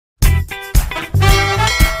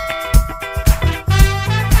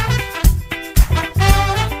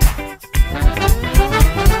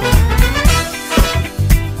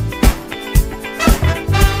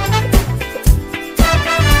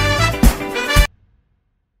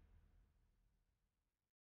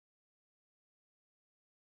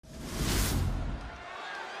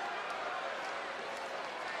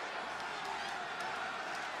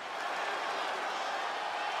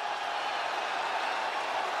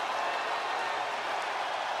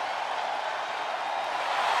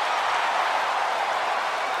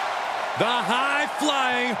the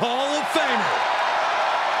high-flying Hall of Famer.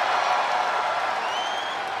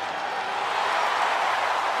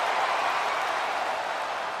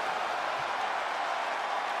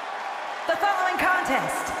 The following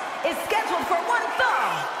contest is scheduled for one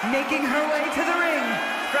fall, making her way to the ring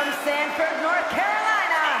from Sanford, North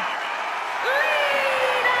Carolina,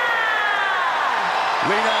 Lita!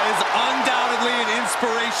 Lita is undoubtedly an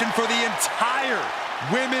inspiration for the entire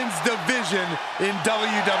women's division in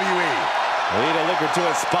WWE. Lita looking to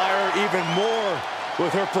inspire even more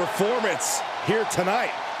with her performance here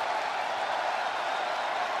tonight.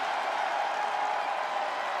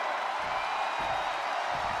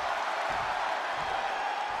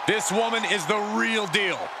 This woman is the real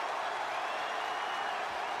deal.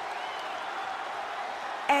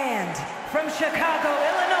 And from Chicago,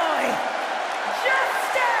 Illinois,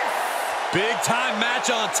 Justice! Big time match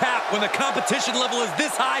on tap. When the competition level is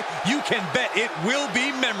this high, you can bet it will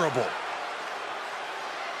be memorable.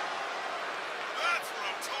 That's what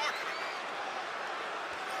I'm talking about.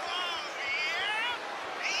 Oh,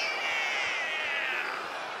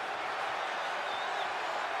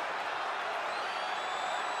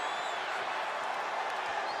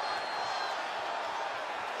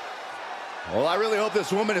 yeah? Well, I really hope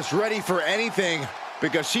this woman is ready for anything,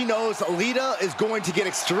 because she knows Lita is going to get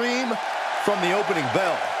extreme from the opening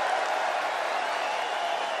bell.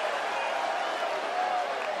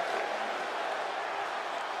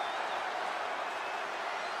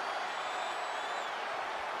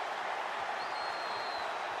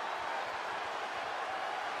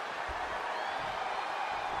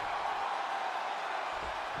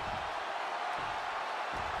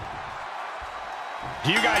 Do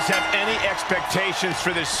you guys have any expectations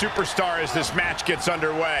for this superstar as this match gets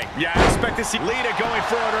underway? Yeah, I expect to see Lita going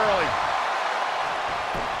for it early.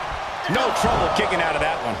 No trouble kicking out of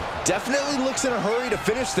that one. Definitely looks in a hurry to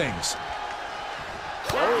finish things.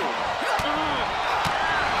 Hurricanrana!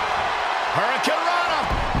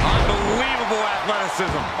 unbelievable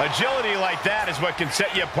athleticism. Agility like that is what can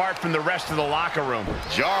set you apart from the rest of the locker room.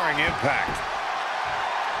 Jarring impact.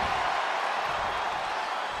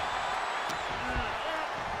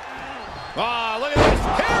 Ah, look at this.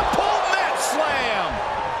 Hair pull mat slam.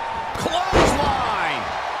 Clothesline.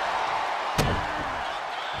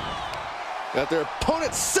 Got their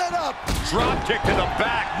opponent set up. Drop kick to the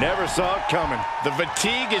back. Never saw it coming. The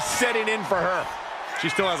fatigue is setting in for her. She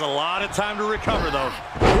still has a lot of time to recover, though.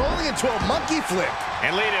 Rolling into a monkey flip.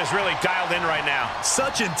 And Lita is really dialed in right now.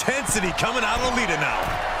 Such intensity coming out of Lita now.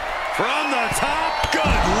 From the top, good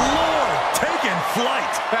Lord, taking flight.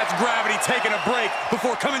 That's gravity taking a break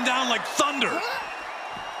before coming down like thunder.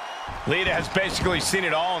 Lita has basically seen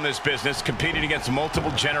it all in this business, competing against multiple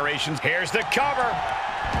generations. Here's the cover.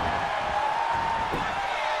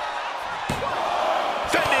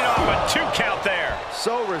 Fending off a 2 count there.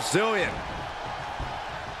 So resilient.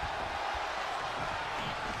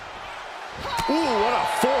 Ooh, what a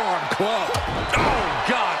forearm club. Oh,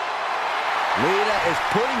 God. Lita is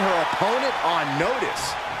putting her opponent on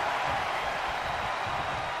notice.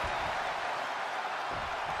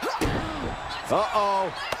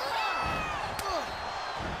 Uh-oh.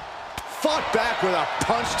 Fought back with a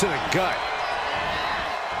punch to the gut.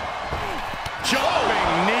 Jumping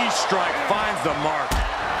knee strike finds the mark.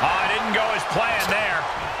 Oh, it didn't go as planned there.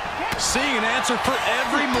 Seeing an answer for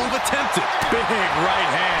every move attempted. Big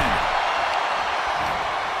right hand.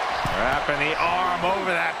 Wrapping the arm over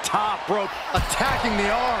that top rope. Attacking the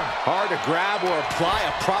arm. Hard to grab or apply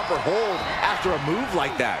a proper hold after a move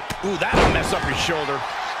like that. Ooh, that'll mess up your shoulder.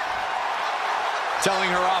 Telling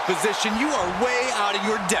her opposition, you are way out of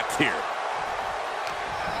your depth here.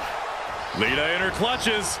 Lita in her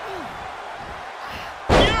clutches.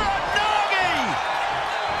 Uranagi!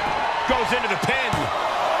 Goes into the pin.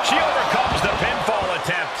 She overcomes the pinfall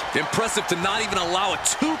attempt. Impressive to not even allow a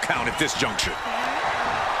 2 count at this juncture.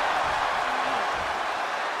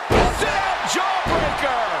 Sit-out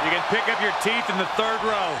jawbreaker! You can pick up your teeth in the 3rd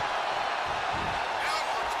row.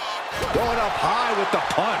 Going up high with the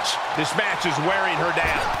punch. This match is wearing her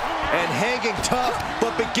down. And hanging tough,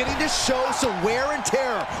 but beginning to show some wear and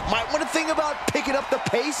tear. Might want to think about picking up the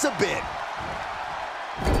pace a bit.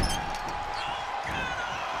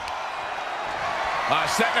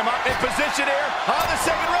 Setting him up in position here on the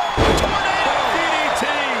 2nd row. Tornado DDT!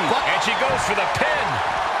 And she goes for the pin.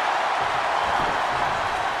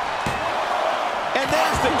 And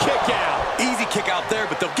there's the kick out. Easy kick out there,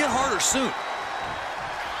 but they'll get harder soon.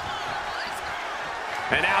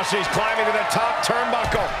 And now she's climbing to the top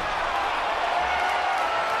turnbuckle.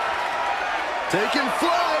 Taking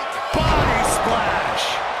flight. Body splash.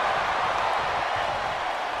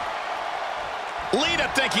 Lita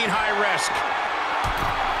thinking high risk.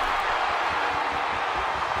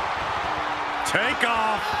 Take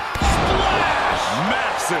off. Splash.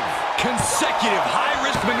 Massive. Consecutive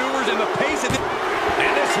high-risk maneuvers and the pace of it.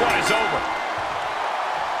 And this one is over.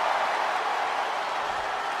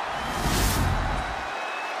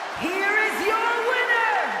 Here is your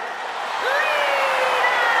winner, Lita!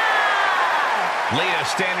 Lita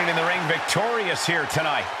standing in the ring victorious here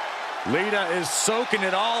tonight. Lita is soaking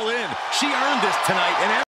it all in. She earned this tonight. And